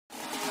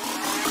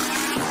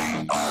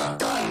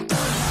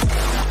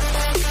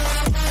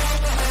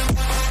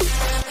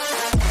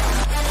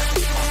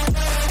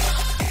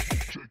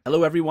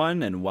Hello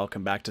everyone and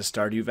welcome back to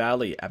Stardew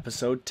Valley,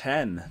 episode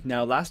 10.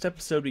 Now last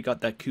episode we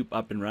got that coop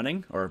up and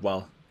running, or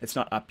well, it's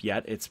not up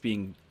yet, it's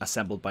being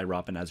assembled by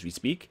Robin as we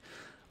speak.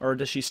 Or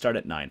does she start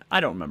at 9?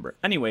 I don't remember.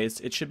 Anyways,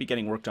 it should be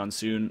getting worked on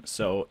soon,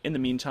 so in the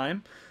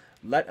meantime,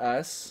 let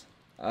us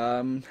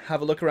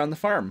have a look around the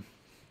farm.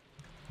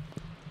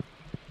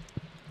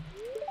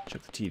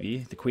 Check the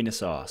TV. The Queen of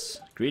Sauce.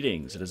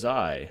 Greetings, it is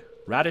I.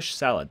 Radish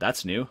salad,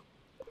 that's new.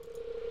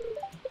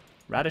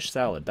 Radish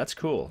salad, that's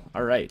cool.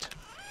 Alright.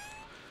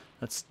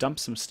 Let's dump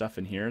some stuff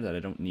in here that I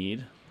don't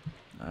need.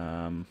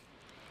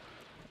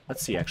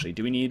 Let's see, actually.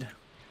 Do we need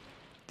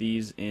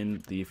these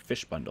in the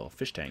fish bundle?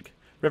 Fish tank.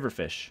 River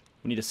fish.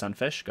 We need a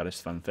sunfish. Got a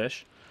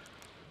sunfish.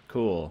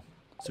 Cool.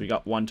 So we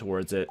got one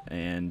towards it,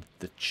 and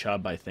the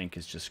chub, I think,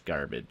 is just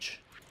garbage.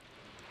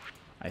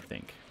 I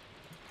think.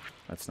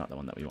 That's not the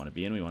one that we want to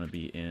be in. We want to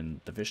be in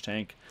the fish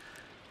tank.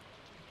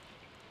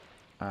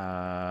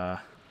 Yeah.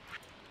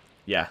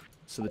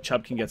 So the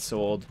chub can get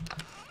sold.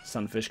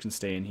 Sunfish can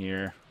stay in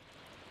here.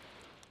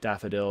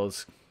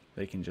 Daffodils,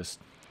 they can just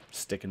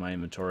stick in my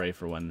inventory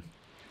for when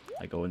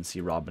I go and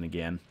see Robin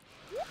again.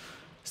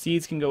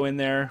 Seeds can go in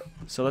there.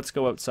 So let's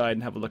go outside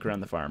and have a look around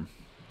the farm.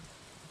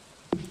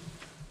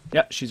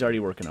 Yeah, she's already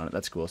working on it.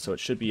 That's cool. So it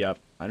should be up.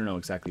 I don't know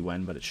exactly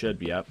when, but it should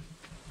be up.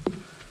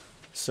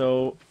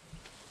 So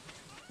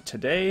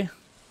today,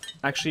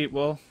 actually,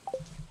 well,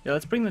 yeah,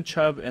 let's bring the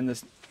chub and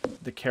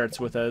the carrots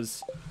with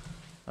us.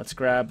 Let's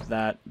grab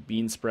that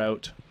bean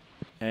sprout,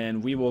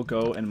 and we will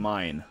go and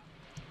mine.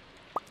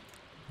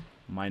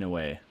 Mine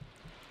away.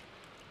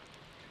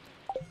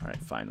 Alright,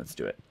 fine, let's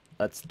do it.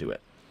 Let's do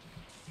it.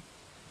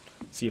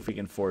 See if we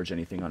can forage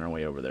anything on our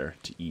way over there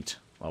to eat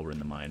while we're in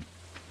the mine.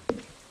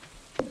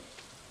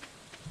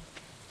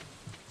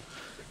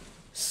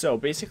 So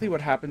basically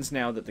what happens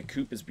now that the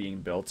coop is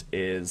being built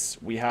is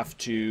we have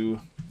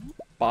to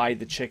buy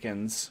the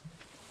chickens,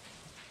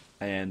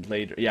 and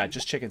later, yeah,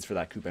 just chickens for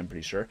that coop, I'm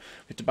pretty sure.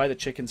 We have to buy the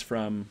chickens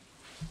from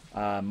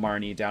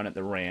Marnie down at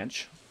the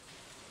ranch.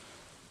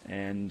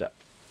 And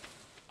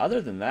other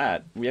than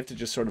that, we have to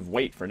just sort of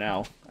wait for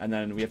now, and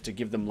then we have to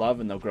give them love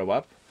and they'll grow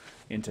up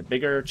into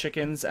bigger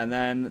chickens, and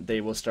then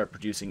they will start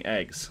producing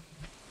eggs.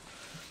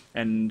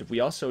 And we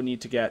also need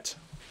to get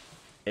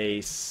a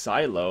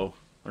silo,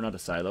 or not a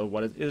silo,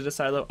 what is it, a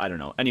silo? I don't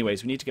know.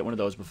 Anyways, we need to get one of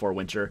those before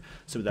winter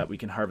so that we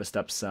can harvest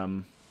up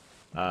some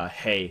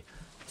hay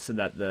so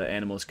that the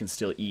animals can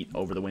still eat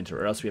over the winter,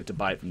 or else we have to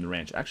buy it from the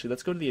ranch. Actually,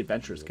 let's go to the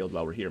Adventurers Guild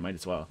while we're here, might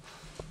as well.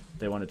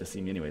 They wanted to see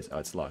me anyways. Oh,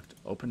 it's locked.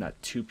 Open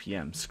at 2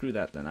 p.m. Screw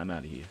that then. I'm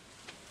out of here.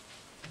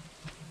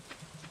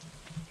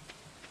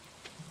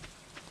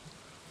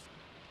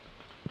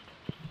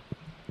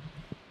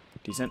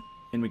 Decent.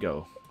 In we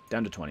go.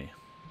 Down to 20.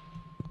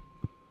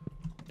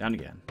 Down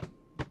again.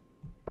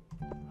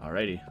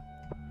 Alrighty.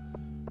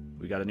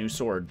 We got a new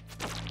sword.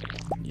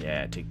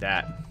 Yeah, take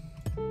that.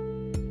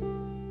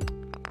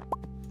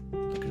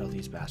 Look at all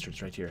these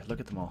bastards right here.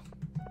 Look at them all.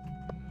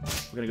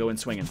 We're gonna go in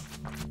swinging.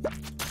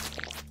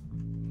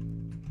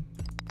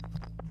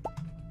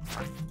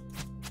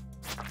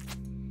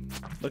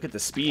 Look at the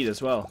speed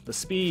as well. The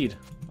speed!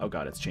 Oh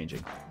god, it's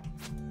changing.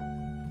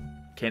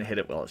 Can't hit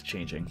it while it's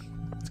changing.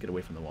 Let's get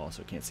away from the wall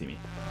so it can't see me.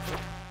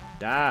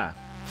 Die!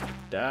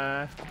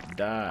 Die!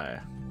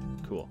 Die!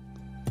 Cool.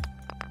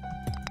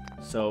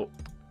 So,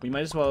 we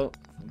might as well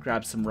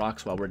grab some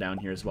rocks while we're down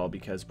here as well,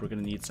 because we're going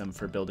to need some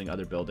for building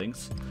other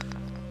buildings.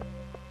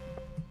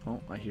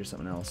 Oh, I hear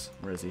something else.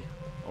 Where is he?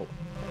 Oh.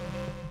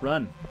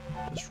 Run!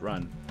 Just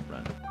run.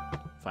 Run.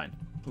 Fine.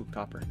 Ooh,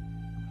 copper.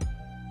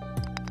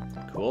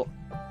 Cool.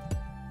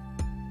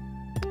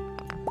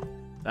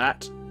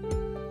 That.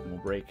 And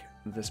we'll break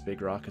this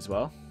big rock as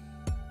well.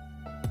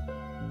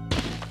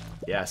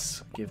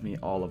 Yes, give me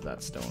all of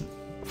that stone.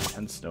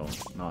 10 stone,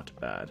 not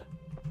bad.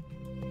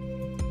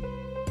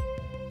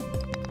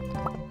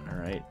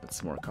 Alright, that's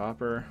some more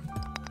copper.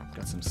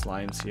 Got some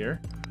slimes here.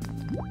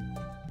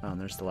 Oh, and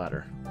there's the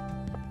ladder.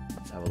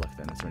 Let's have a look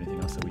then. Is there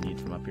anything else that we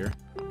need from up here?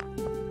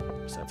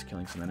 Besides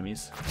killing some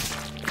enemies.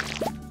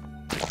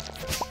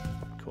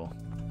 Cool.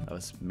 That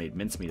was made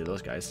mincemeat of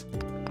those guys.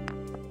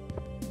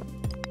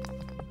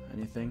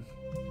 Anything?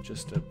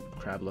 Just a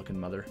crab-looking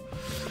mother.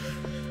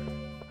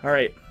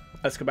 Alright,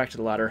 let's go back to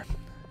the ladder.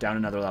 Down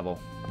another level.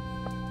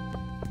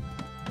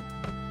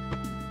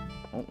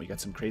 Oh, we got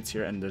some crates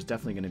here, and there's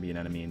definitely going to be an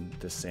enemy in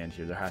this sand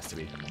here. There has to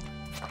be.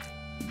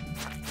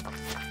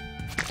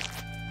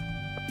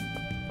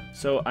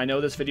 So, I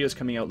know this video is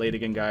coming out late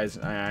again, guys.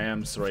 I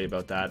am sorry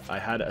about that. I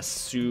had a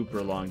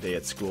super long day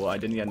at school. I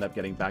didn't end up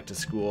getting back to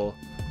school,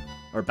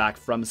 or back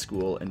from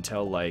school,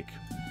 until, like,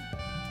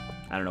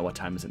 I don't know, what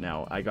time is it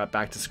now? I got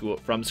back to school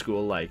from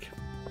school like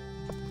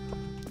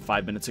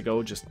 5 minutes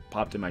ago, just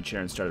popped in my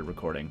chair and started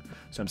recording.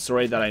 So I'm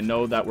sorry that I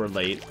know that we're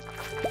late.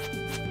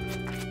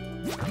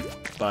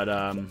 But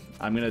I'm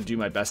going to do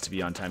my best to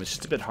be on time. It's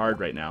just a bit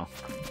hard right now.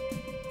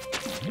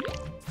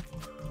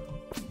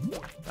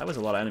 That was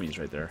a lot of enemies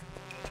right there.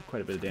 Took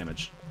quite a bit of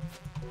damage.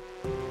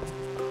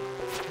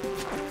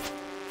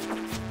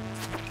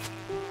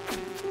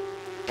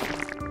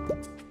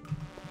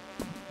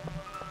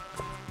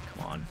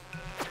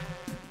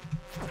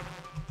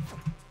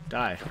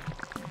 Die.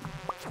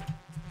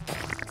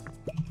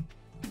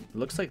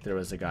 Looks like there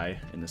was a guy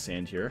in the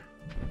sand here.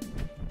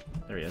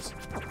 There he is.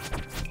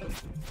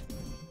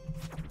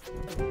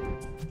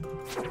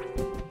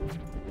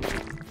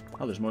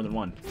 Oh, there's more than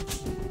one.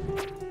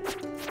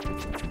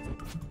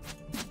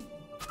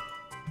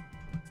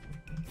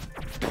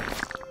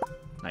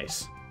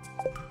 Nice.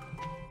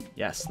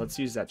 Yes, let's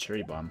use that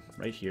cherry bomb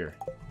right here.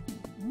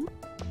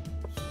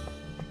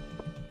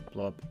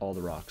 Blow up all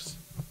the rocks.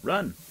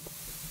 Run!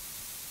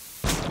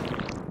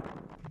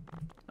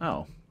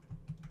 Oh.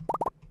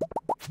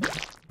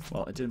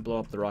 Well, it didn't blow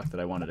up the rock that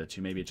I wanted it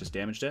to. Maybe it just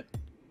damaged it?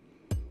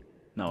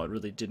 No, it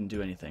really didn't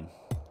do anything.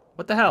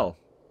 What the hell?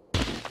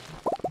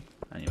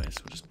 Anyways,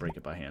 we'll just break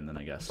it by hand then,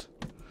 I guess.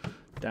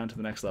 Down to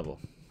the next level.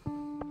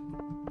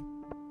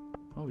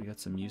 Oh, we got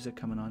some music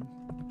coming on.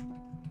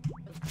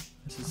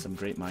 This is some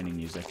great mining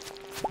music.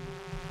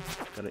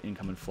 Got an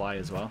incoming fly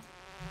as well.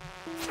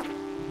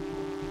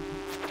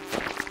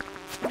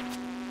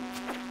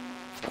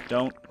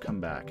 Don't come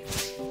back.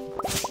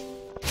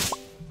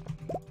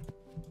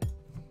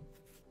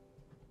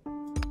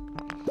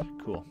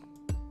 Cool.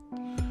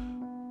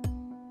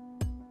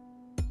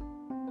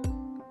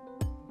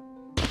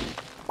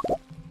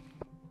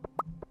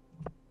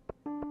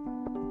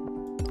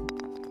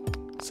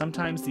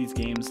 Sometimes these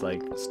games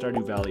like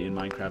Stardew Valley and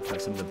Minecraft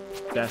have some of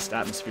the best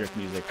atmospheric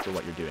music for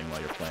what you're doing while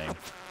you're playing.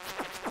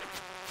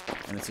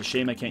 And it's a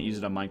shame I can't use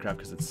it on Minecraft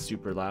because it's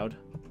super loud,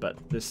 but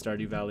this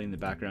Stardew Valley in the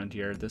background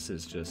here, this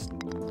is just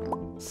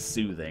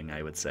soothing,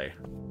 I would say.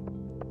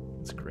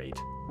 It's great.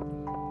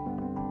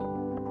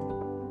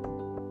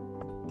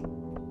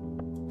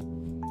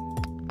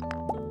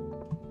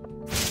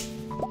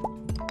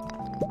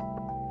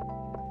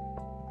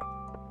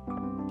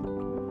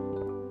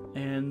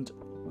 And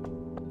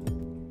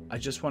I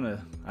just want to,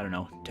 I don't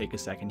know, take a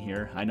second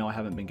here. I know I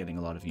haven't been getting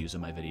a lot of views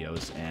on my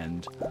videos,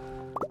 and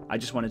I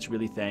just wanted to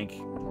really thank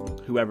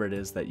whoever it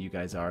is that you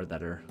guys are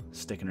that are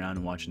sticking around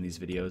and watching these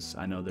videos.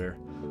 I know they're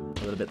a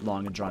little bit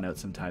long and drawn out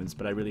sometimes,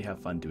 but I really have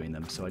fun doing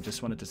them. So I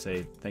just wanted to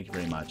say thank you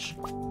very much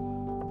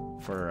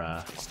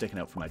for sticking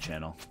out for my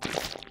channel.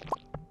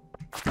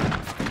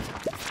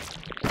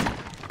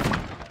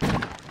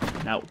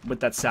 Now, with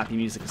that sappy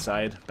music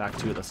aside, back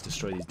to it. Let's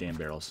destroy these damn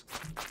barrels.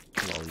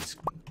 Kill all these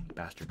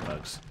bastard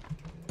bugs.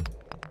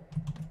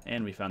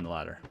 And we found the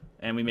ladder.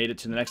 And we made it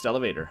to the next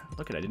elevator.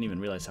 Look at it, I didn't even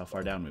realize how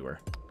far down we were.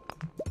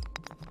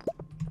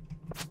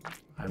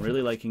 I'm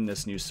really liking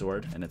this new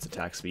sword and its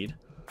attack speed.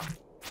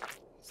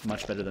 It's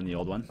much better than the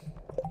old one.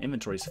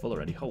 Inventory's full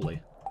already,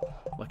 holy.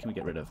 What can we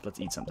get rid of? Let's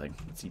eat something.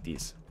 Let's eat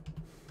these.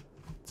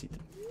 Let's eat the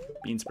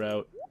bean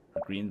sprout,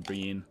 or green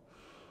bean.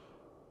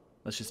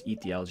 Let's just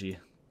eat the algae.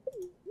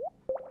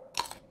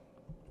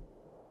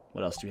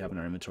 What else do we have in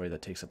our inventory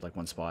that takes up like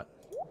one spot?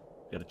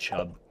 We got a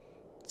chub.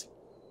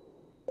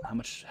 How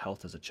much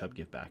health does a chub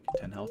give back?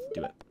 10 health?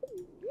 Do it.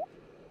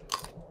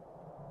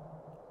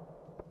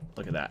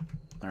 Look at that.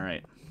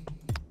 Alright.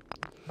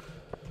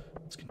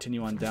 Let's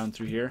continue on down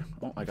through here.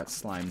 Oh, I got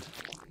slimed.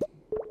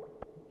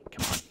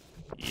 Come on.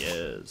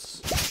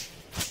 Yes.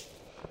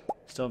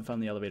 Still haven't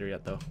found the elevator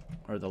yet, though.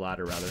 Or the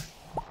ladder, rather.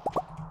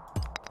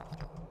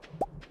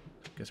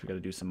 Guess we gotta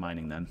do some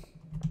mining, then.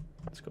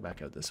 Let's go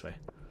back out this way.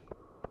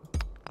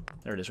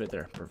 There it is, right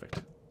there.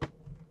 Perfect.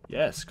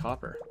 Yes,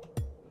 copper.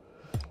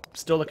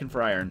 Still looking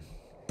for iron.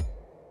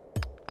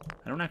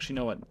 I don't actually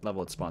know what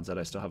level it spawns at.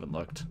 I still haven't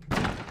looked.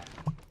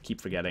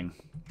 Keep forgetting.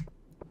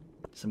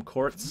 Some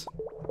quartz.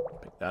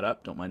 Pick that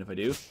up. Don't mind if I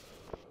do.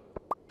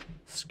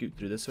 Scoot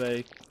through this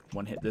way.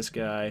 One hit this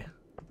guy.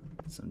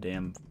 Some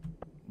damn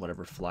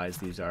whatever flies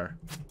these are.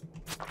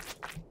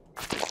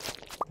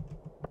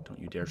 Don't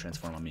you dare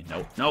transform on me.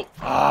 Nope. Nope.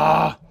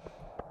 Ah!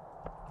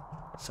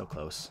 So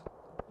close.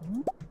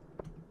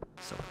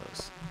 So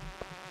close.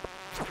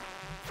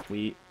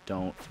 We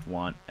don't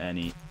want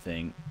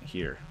anything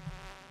here.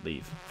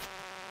 Leave.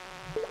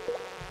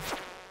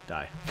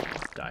 Die.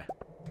 Die.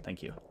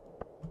 Thank you.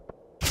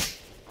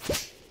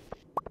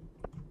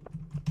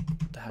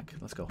 What the heck?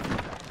 Let's go.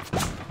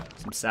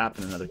 Some sap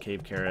and another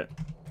cave carrot.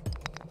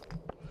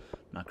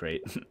 Not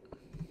great. Is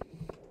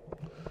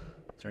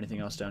there anything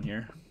else down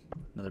here?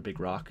 Another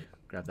big rock.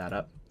 Grab that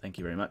up. Thank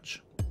you very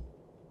much.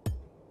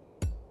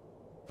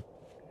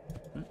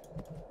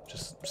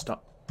 Just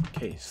stop.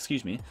 Okay,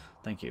 excuse me.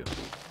 Thank you.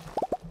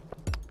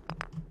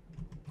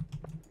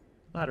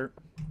 Ladder.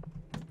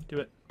 Do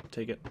it.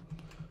 Take it.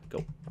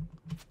 Go.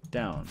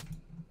 Down.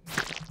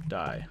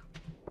 Die.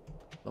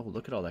 Oh,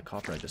 look at all that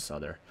copper I just saw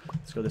there.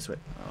 Let's go this way.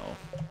 Oh.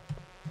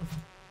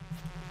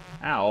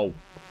 Ow.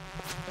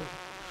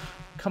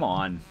 Come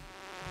on.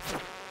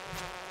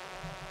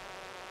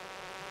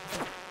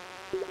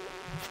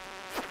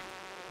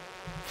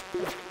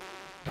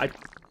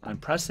 I'm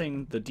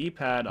pressing the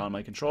D-pad on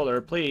my controller,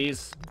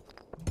 please.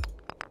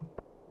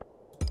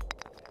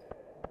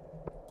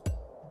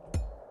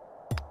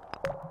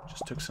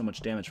 Just took so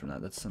much damage from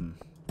that. That's some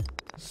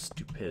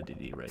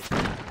stupidity right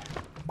there.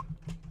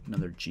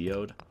 Another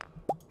geode.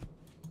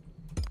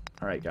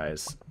 Alright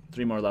guys,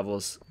 3 more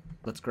levels.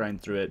 Let's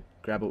grind through it,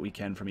 grab what we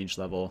can from each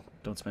level,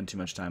 Don't spend too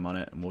much time on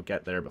it, and we'll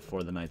get there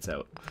before the night's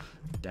out.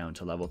 Down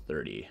to level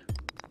 30.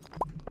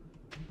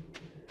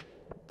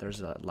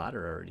 There's a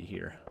ladder already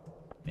here.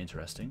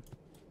 Interesting.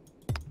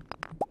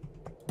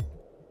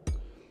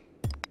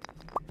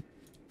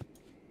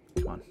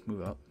 Come on,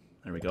 move up.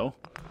 There we go.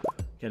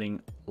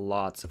 Getting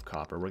lots of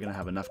copper. We're going to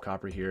have enough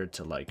copper here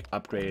to, like,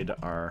 upgrade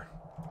our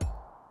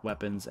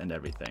weapons and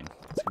everything.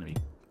 It's going to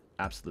be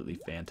absolutely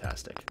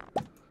fantastic.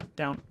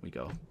 Down we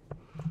go.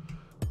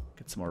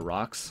 Get some more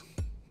rocks.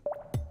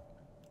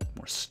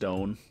 More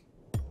stone.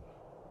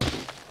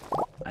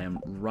 I am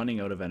running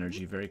out of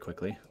energy very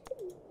quickly.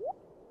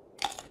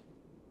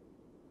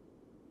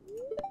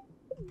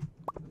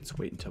 Let's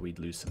wait until we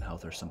lose some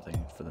health or something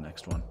for the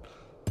next one.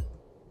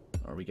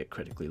 Or we get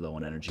critically low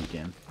on energy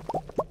again.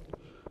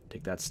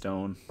 Take that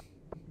stone.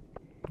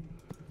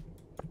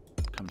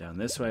 Come down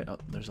this way. Oh,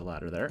 there's a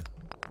ladder there.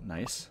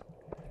 Nice.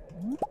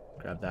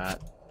 Grab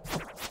that.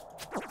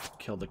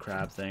 Kill the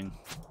crab thing.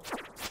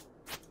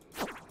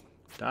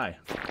 Die.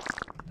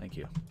 Thank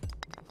you.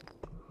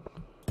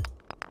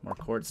 More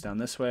quartz down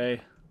this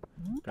way.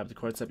 Grab the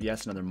quartz up.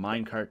 Yes, another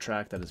minecart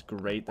track. That is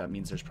great. That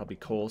means there's probably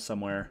coal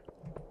somewhere.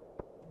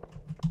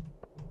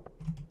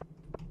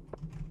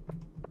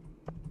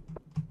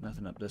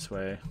 Nothing up this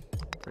way.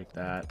 Break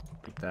that.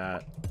 Break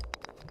that.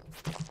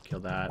 Kill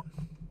that.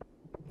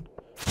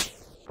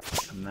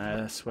 Come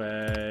this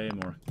way.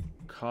 More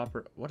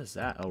copper. What is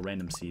that? Oh,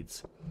 random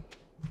seeds.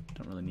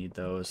 Don't really need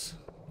those.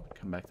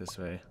 Come back this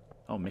way.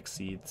 Oh, mixed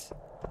seeds.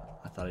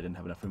 I thought I didn't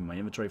have enough room in my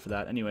inventory for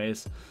that.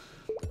 Anyways,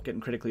 getting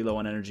critically low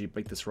on energy.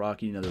 Break this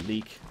rock. Eat another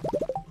leek.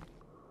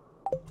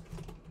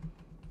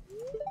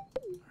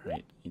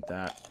 Alright, eat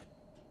that.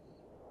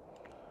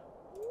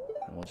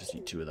 And we'll just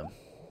eat 2 of them.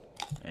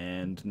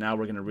 And now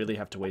we're going to really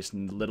have to waste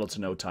little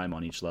to no time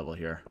on each level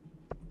here.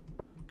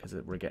 Because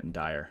we're getting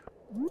dire.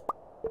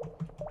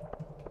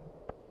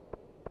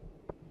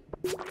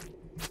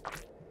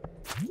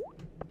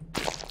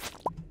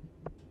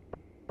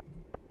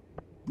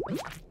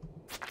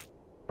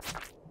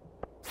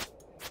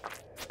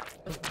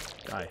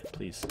 Die,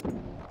 please.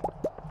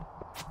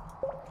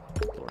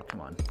 Lord,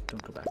 come on.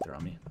 Don't go back there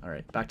on me.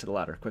 Alright, back to the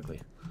ladder, quickly.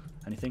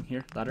 Anything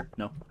here? Ladder?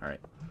 No?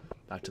 Alright.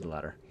 Back to the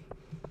ladder.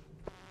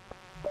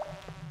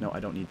 No, I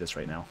don't need this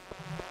right now.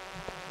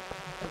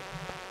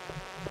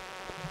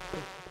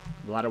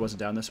 The ladder wasn't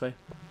down this way?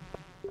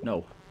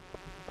 No.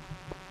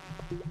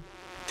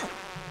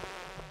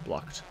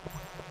 Blocked.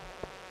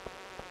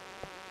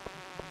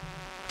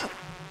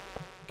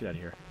 Get out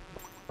of here.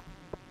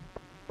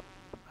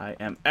 I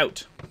am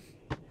out.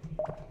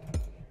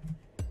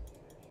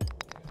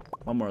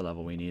 One more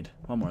level we need.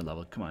 One more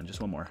level. Come on,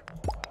 just one more.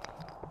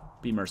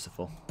 Be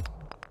merciful.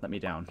 Let me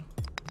down.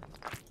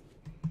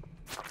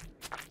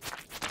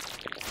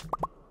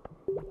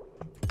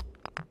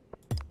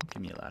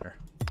 Give me a ladder.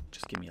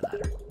 Just give me a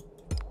ladder.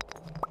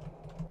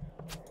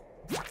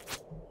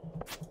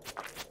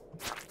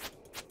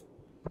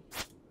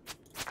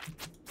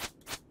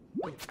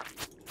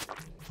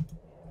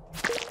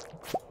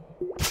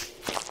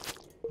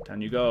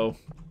 Down you go.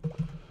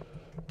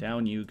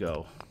 Down you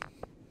go.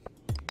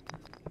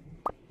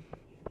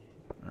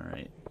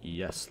 Alright.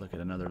 Yes, look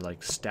at another,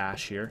 like,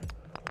 stash here.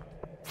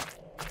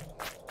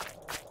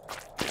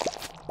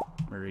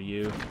 Where are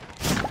you?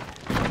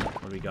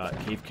 What do we got?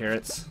 Cave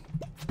carrots.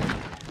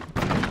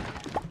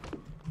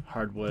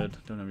 Hardwood.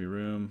 Don't have any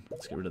room.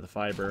 Let's get rid of the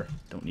fiber.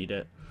 Don't need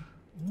it.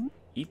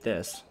 Eat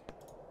this.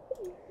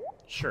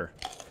 Sure.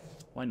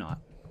 Why not?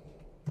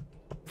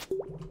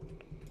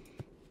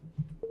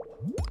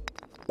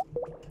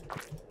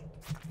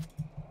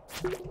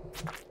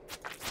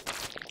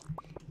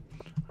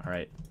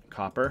 Alright.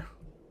 Copper.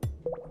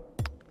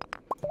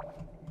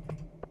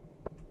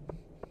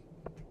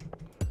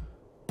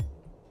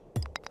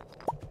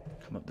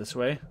 Come up this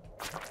way.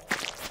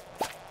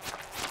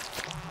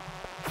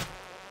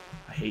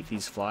 I hate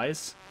these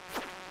flies.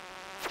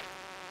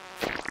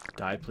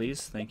 Die,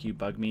 please. Thank you,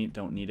 bug meat.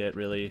 Don't need it,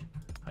 really.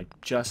 I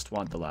just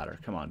want the ladder.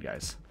 Come on,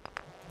 guys.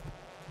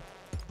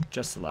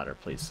 Just the ladder,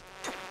 please.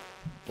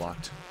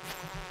 Blocked.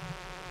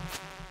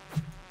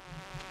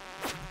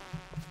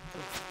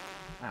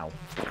 Ow.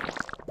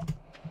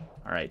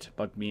 Alright,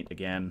 bug meat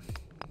again.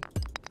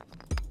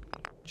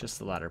 Just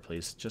the ladder,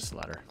 please. Just the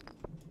ladder.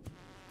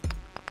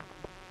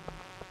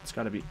 It's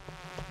gotta be...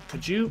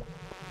 Could you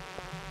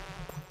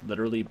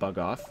literally bug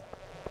off?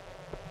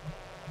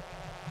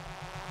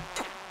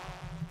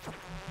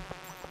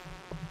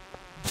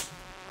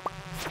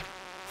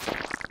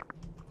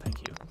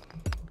 Thank you.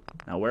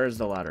 Now, where is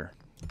the ladder?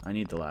 I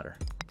need the ladder.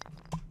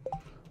 I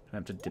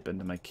have to dip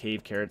into my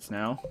cave carrots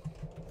now.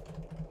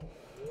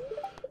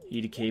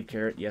 Eat a cave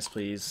carrot. Yes,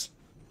 please.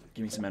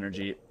 Give me some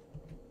energy.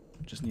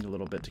 Just need a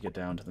little bit to get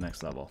down to the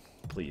next level.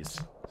 Please.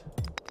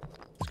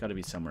 It's got to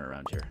be somewhere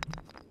around here.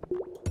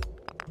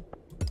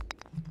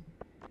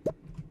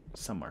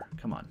 Somewhere.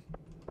 Come on.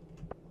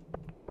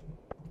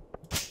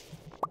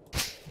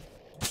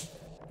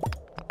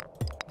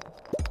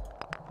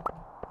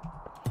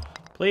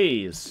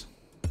 Please.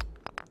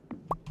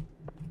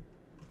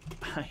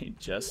 I I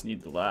just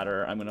need the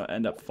ladder. I'm going to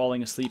end up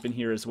falling asleep in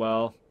here as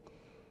well.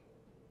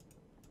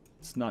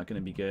 It's not going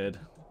to be good.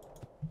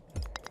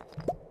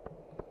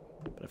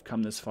 But I've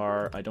come this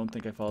far. I don't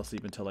think I fall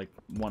asleep until like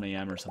 1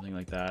 a.m. or something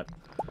like that.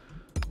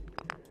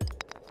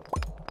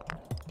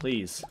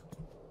 Please.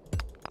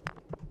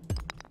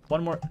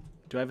 One more.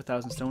 Do I have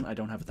 1,000 stone? I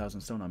don't have 1,000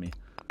 stone on me.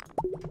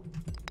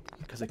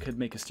 Because I could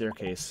make a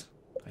staircase,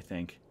 I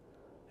think,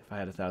 if I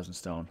had 1,000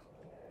 stone.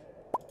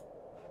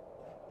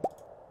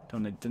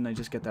 Didn't I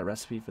just get that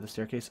recipe for the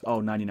staircase? Oh,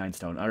 99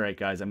 stone. All right,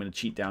 guys, I'm gonna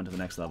cheat down to the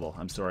next level.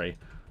 I'm sorry,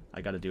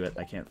 I got to do it.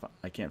 I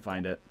can't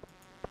find it,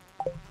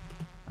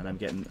 and I'm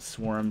getting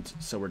swarmed.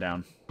 So we're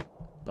down,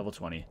 level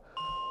 20.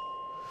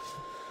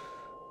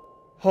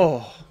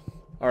 Oh,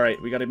 all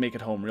right, we got to make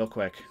it home real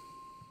quick,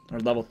 or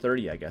level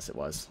 30, I guess it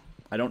was.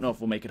 I don't know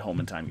if we'll make it home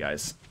in time,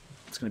 guys.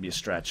 It's gonna be a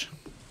stretch.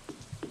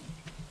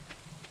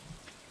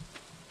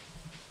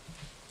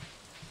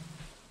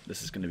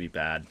 This is gonna be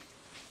bad.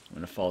 I'm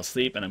going to fall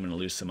asleep, and I'm going to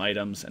lose some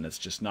items, and it's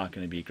just not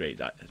going to be a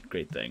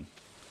great thing.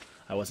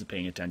 I wasn't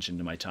paying attention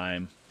to my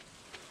time.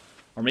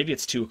 Or maybe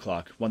it's 2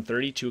 o'clock.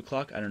 1:30, 2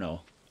 o'clock? I don't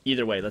know.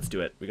 Either way, let's do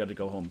it. We got to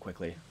go home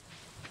quickly.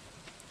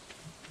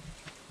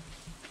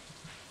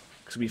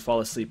 Because we fall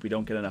asleep, we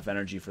don't get enough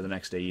energy for the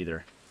next day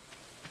either.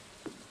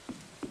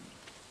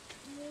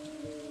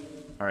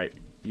 Alright,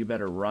 you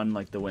better run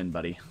like the wind,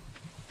 buddy.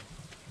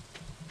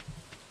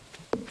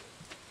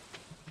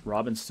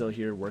 Robin's still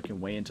here, working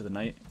way into the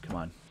night. Come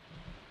on.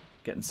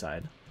 Get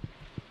inside.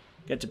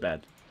 Get to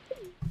bed.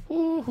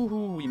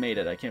 Ooh, we made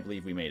it. I can't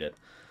believe we made it.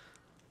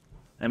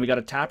 And we got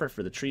a tapper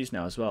for the trees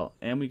now as well.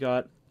 And we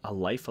got a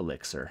life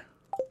elixir.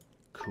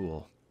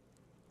 Cool.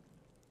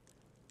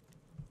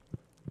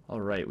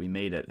 Alright, we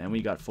made it. And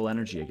we got full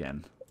energy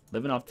again.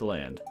 Living off the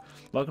land.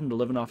 Welcome to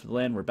Living Off the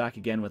Land. We're back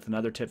again with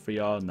another tip for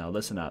y'all. Now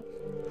listen up.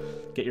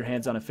 Get your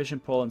hands on a fishing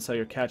pole and sell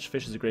your catch.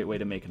 Fish is a great way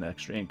to make an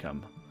extra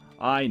income.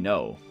 I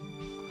know.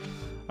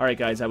 Alright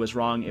guys, I was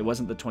wrong. It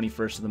wasn't the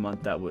 21st of the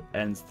month that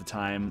ends the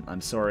time. I'm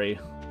sorry.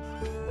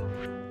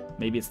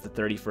 Maybe it's the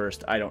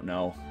 31st. I don't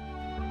know.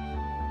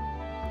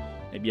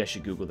 Maybe I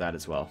should Google that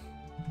as well.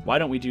 Why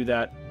don't we do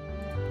that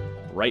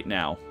right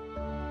now?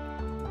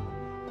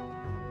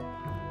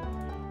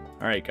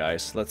 Alright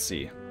guys, let's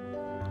see.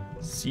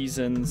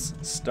 Seasons,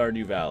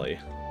 Stardew Valley.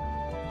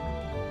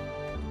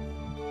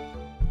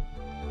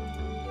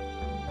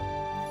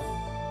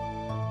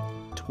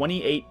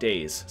 "28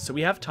 days. So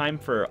we have time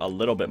for a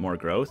little bit more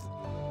growth.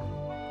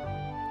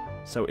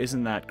 So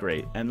isn't that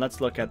great? And let's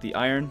look at the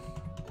iron.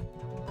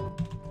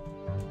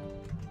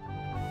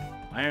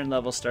 Iron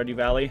level, Stardew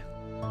Valley.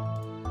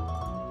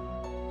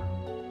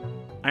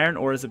 Iron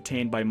ore is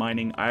obtained by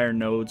mining iron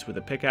nodes with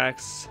a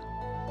pickaxe.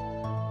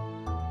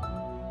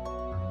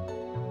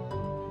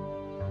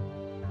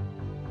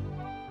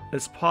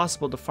 It's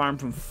possible to farm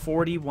from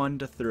 41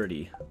 to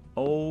 30.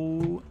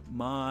 Oh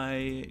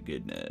my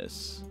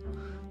goodness.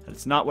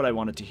 That's not what I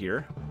wanted to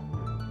hear.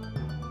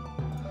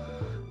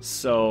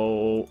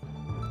 So,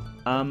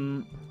 I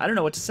don't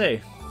know what to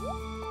say.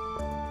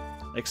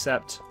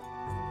 Except,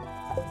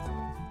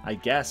 I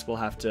guess we'll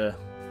have to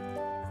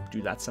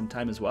do that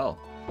sometime as well.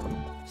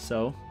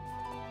 So,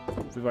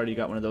 we've already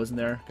got one of those in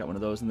there, got one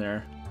of those in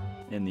there,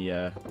 in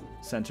the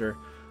center.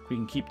 We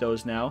can keep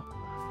those now.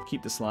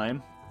 Keep the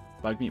slime.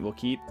 Bug meat we'll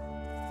keep.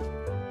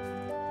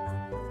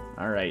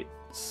 Alright,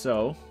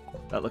 so,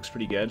 that looks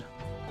pretty good.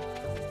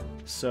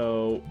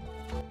 So,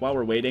 while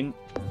we're waiting,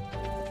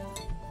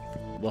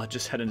 we'll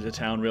just head into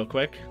town real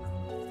quick.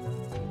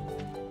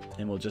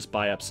 And we'll just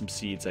buy up some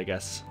seeds, I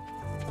guess.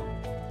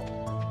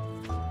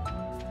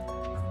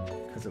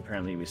 Because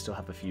apparently we still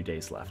have a few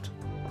days left.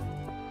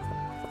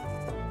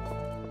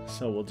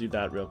 So we'll do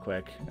that real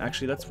quick.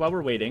 Actually, that's while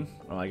we're waiting.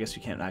 Oh, I guess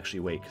we can't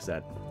actually wait because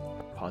that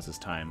pauses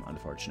time,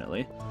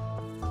 unfortunately.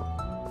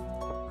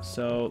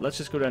 So let's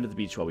just go down to the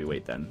beach while we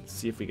wait then.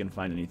 See if we can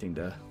find anything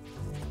to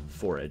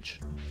forage.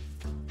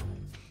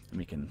 And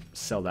we can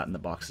sell that in the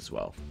box as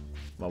well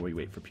while we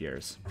wait for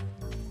Pierre's.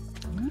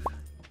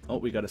 Oh,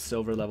 we got a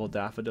silver level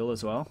daffodil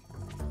as well.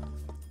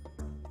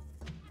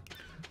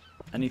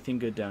 Anything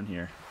good down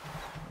here?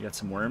 We got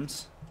some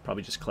worms.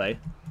 Probably just clay.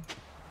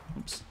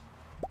 Oops.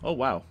 Oh,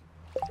 wow.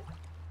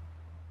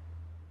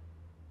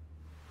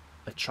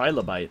 A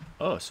trilobite.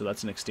 Oh, so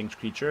that's an extinct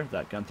creature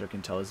that Gunther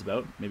can tell us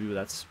about. Maybe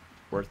that's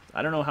worth...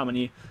 I don't know how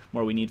many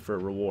more we need for a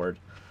reward.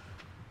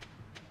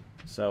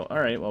 So,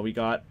 alright, well, we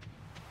got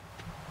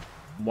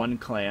one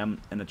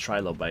clam and a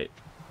trilobite.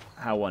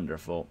 How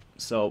wonderful.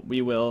 So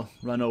we will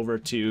run over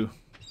to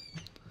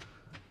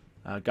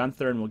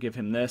Gunther and we'll give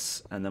him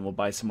this, and then we'll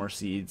buy some more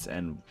seeds,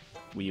 and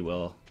we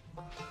will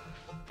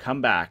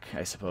come back,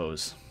 I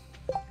suppose.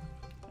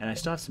 And I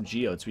still have some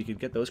geodes. We could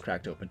get those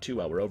cracked open too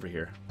while we're over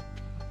here.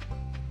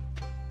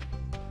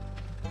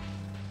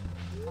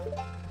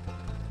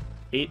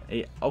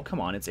 Oh, come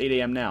on. It's 8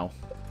 a.m. now.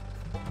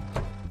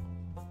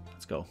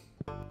 Let's go.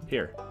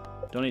 Here.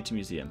 Donate to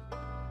museum.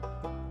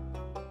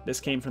 This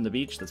came from the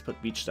beach. Let's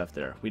put beach stuff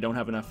there. We don't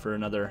have enough for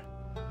another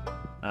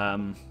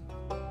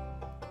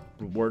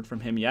reward from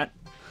him yet.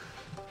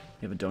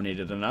 We haven't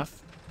donated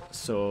enough.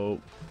 So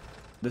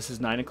this is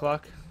 9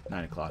 o'clock?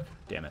 9 o'clock.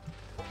 Damn it.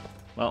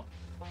 Well,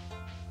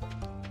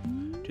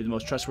 do the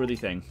most trustworthy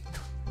thing.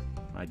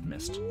 I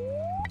missed.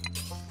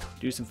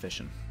 Do some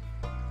fishing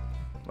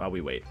while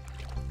we wait.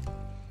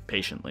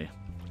 Patiently.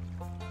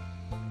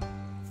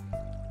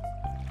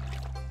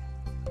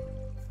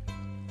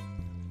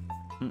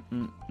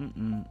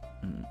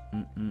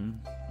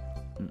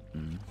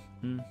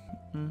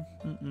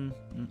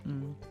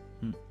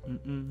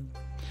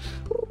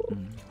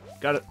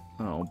 Got it.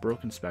 Oh,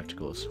 broken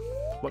spectacles.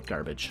 What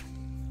garbage.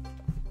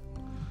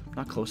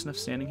 Not close enough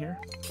standing here?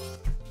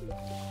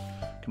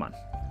 Come on.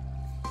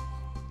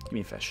 Give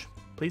me a fish.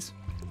 Please?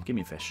 Give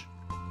me a fish.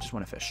 Just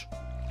want a fish.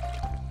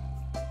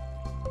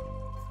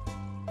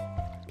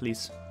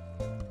 Please.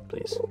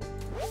 Please.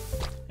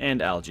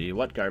 And algae.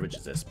 What garbage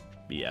is this?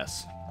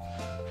 BS.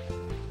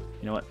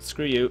 You know what?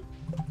 Screw you.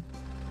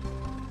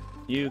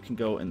 You can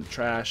go in the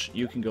trash.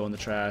 You can go in the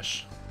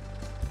trash.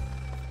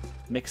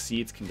 Mixed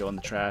seeds can go in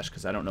the trash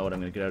because I don't know what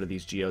I'm going to get out of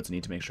these geodes. I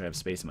need to make sure I have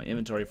space in my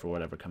inventory for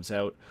whatever comes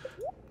out.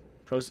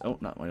 Oh,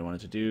 not what I wanted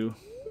to do.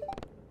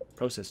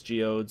 Process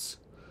geodes.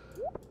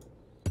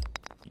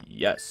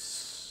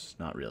 Yes.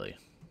 Not really.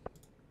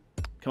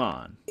 Come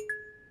on.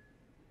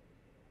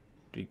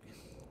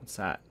 What's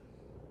that?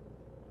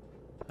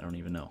 I don't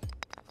even know.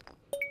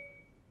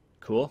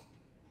 Cool.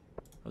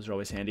 Those are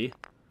always handy.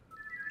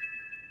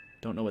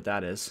 Don't know what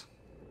that is.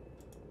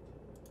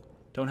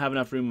 Don't have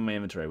enough room in my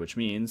inventory, which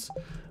means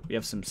we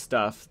have some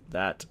stuff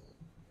that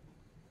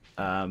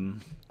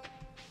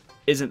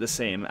isn't the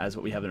same as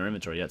what we have in our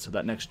inventory yet. So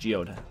that next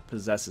geode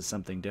possesses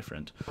something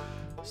different.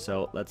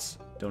 So let's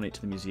donate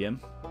to the museum.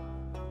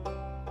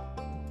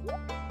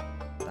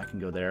 That can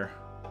go there.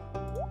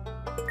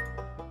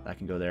 That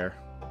can go there.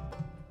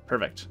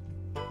 Perfect.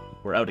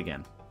 We're out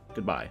again.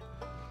 Goodbye.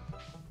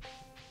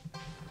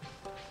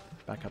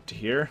 Back up to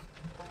here.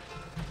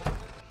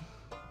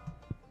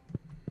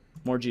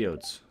 More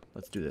geodes.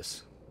 Let's do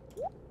this.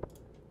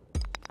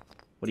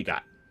 What do you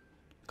got?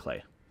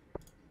 Clay.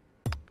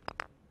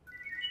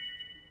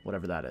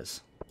 Whatever that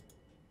is.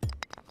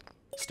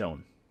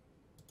 Stone.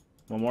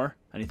 One more?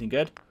 Anything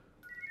good?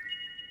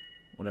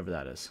 Whatever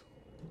that is.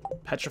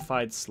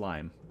 Petrified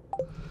slime.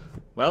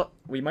 Well,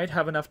 we might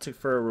have enough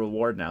for a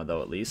reward now,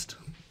 though, at least.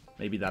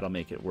 Maybe that'll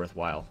make it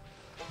worthwhile.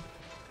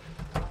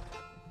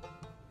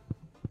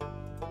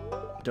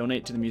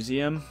 Donate to the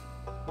museum.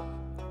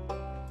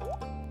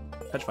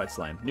 Petrified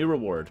slime. New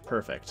reward.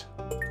 Perfect.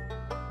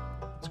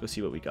 Let's go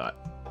see what we got.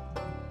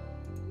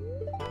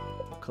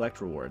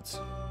 Collect rewards.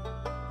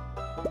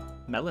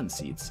 Melon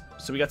seeds.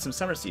 So we got some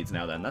summer seeds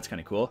now then. That's kind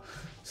of cool.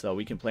 So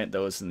we can plant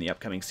those in the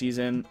upcoming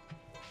season.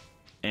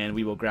 And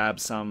we will grab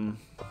some...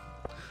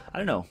 I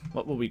don't know.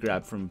 What will we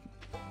grab from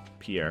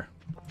Pierre?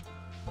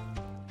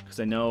 Because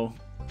I know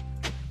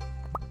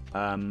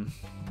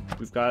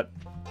we've got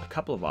a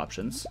couple of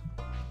options.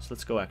 So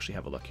let's go actually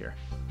have a look here.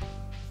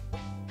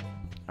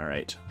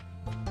 Alright.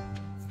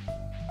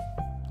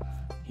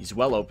 He's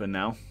well open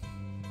now.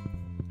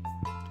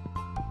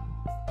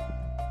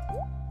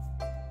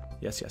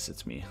 Yes, yes,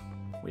 it's me.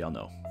 We all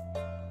know.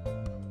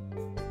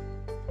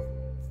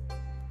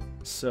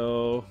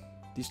 So,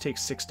 these take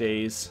 6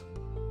 days.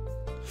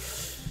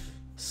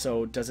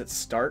 So, does it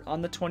start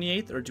on the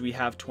 28th, or do we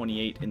have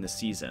 28 in the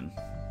season?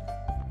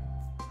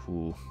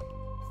 Ooh.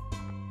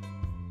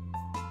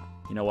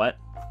 You know what?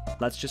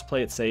 Let's just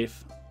play it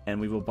safe,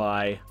 and we will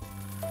buy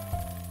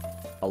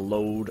a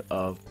load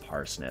of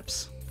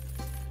parsnips.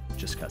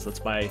 Just because. Let's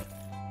buy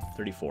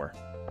 34.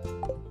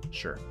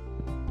 Sure.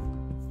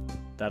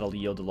 That'll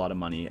yield a lot of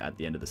money at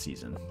the end of the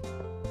season.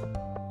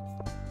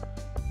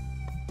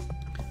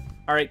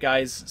 Alright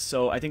guys,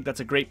 so I think that's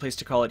a great place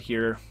to call it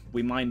here.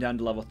 We mined down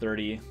to level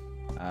 30.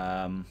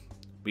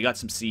 We got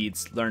some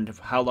seeds, learned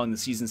how long the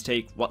seasons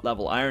take, what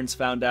level iron's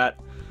found at.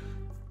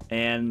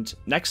 And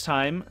next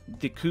time,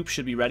 the coop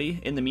should be ready.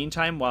 In the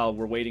meantime, while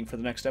we're waiting for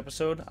the next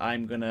episode,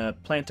 I'm going to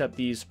plant up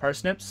these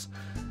parsnips.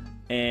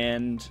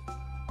 And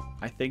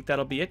I think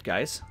that'll be it,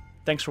 guys.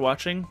 Thanks for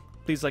watching.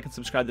 Please like and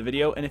subscribe to the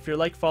video. And if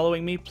you're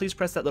following me, please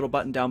press that little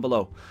button down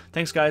below.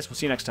 Thanks, guys. We'll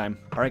see you next time.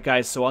 Alright,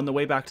 guys. So on the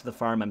way back to the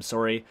farm, I'm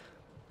sorry.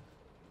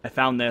 I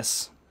found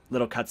this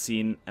little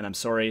cutscene, and I'm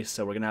sorry,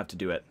 so we're going to have to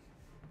do it.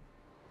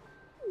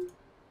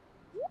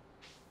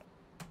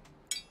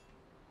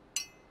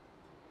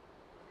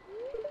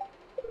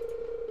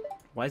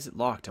 Why is it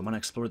locked? I want to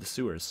explore the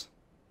sewers.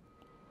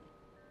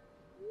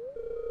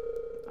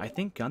 I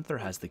think Gunther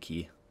has the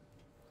key.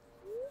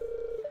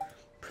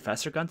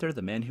 Professor Gunther,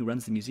 the man who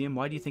runs the museum,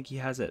 why do you think he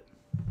has it?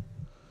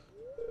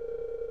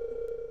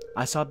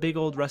 I saw a big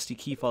old rusty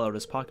key fall out of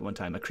his pocket one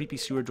time. A creepy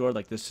sewer door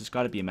like this has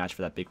got to be a match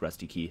for that big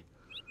rusty key.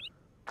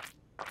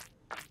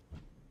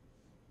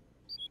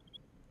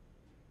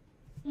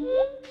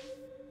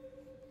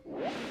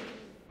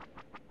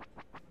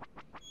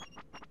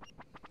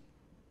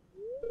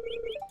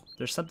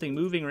 There's something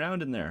moving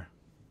around in there.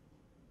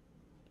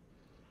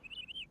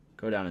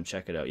 Go down and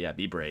check it out. Yeah,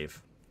 be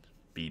brave.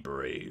 Be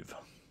brave.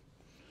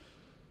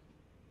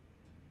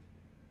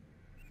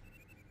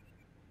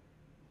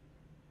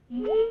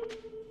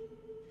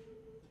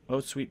 Oh,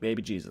 sweet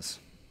baby Jesus.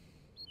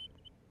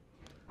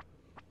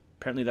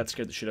 Apparently that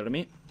scared the shit out of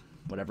me.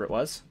 Whatever it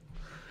was.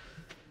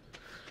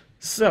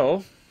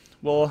 So,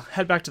 we'll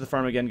head back to the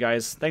farm again,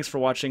 guys. Thanks for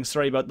watching.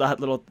 Sorry about that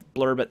little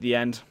blurb at the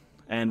end.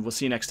 And we'll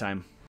see you next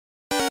time.